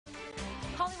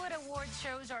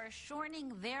shows are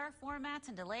shortening their formats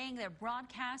and delaying their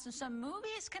broadcasts, and some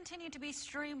movies continue to be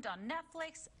streamed on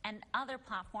Netflix and other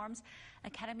platforms.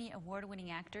 Academy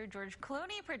Award-winning actor George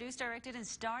Clooney produced, directed, and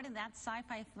starred in that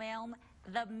sci-fi film,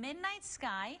 The Midnight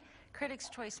Sky. Critics'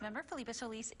 Choice member Felipa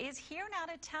is here now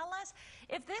to tell us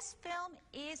if this film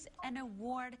is an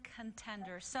award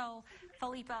contender. So,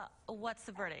 Felipa, what's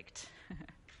the verdict?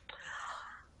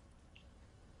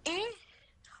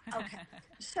 Okay,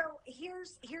 so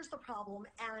here's the problem,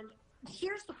 and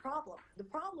here's the problem. The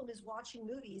problem is watching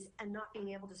movies and not being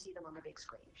able to see them on the big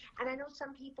screen. And I know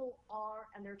some people are,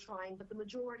 and they're trying, but the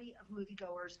majority of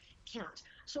moviegoers can't.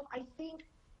 So I think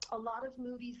a lot of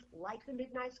movies, like The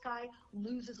Midnight Sky,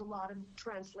 loses a lot of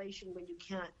translation when you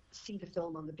can't see the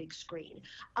film on the big screen.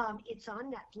 It's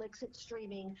on Netflix, it's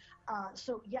streaming,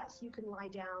 so yes, you can lie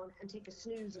down and take a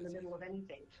snooze in the middle of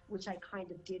anything, which I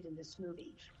kind of did in this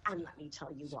movie, and let me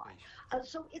tell you why.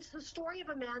 So it's the story of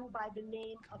a man by the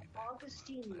name of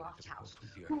Augustine Lofthouse,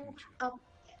 who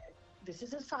this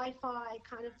is a sci-fi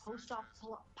kind of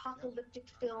post-apocalyptic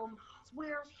film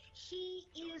where he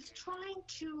is trying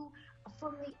to,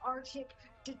 from the Arctic,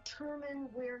 determine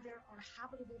where there are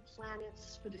habitable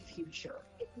planets for the future.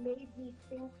 It made me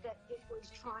think that it was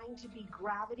trying to be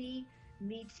Gravity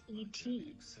meets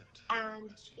E.T.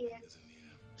 And it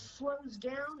slows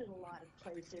down in a lot of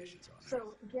places.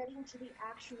 So getting to the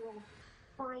actual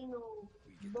final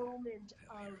moment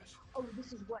of, oh,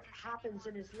 this is what happens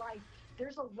in his life,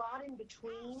 there's a lot in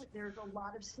between. There's a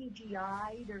lot of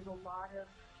CGI. There's a lot of,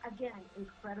 again,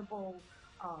 incredible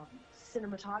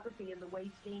cinematography, and the way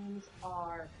things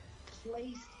are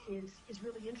placed is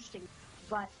really interesting.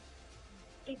 But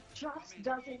it just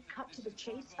doesn't cut to the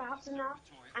chase fast enough,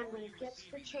 and when it gets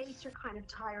to the chase, you're kind of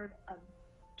tired of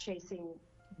chasing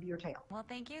your tail. Well,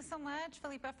 thank you so much,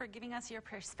 Felipa, for giving us your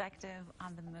perspective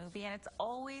on the movie, and it's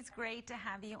always great to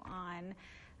have you on.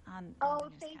 Oh,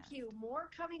 thank you. More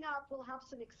coming up. We'll have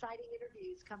some exciting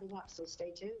interviews coming up, so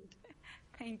stay tuned.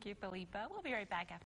 Thank you, Felipa. We'll be right back after.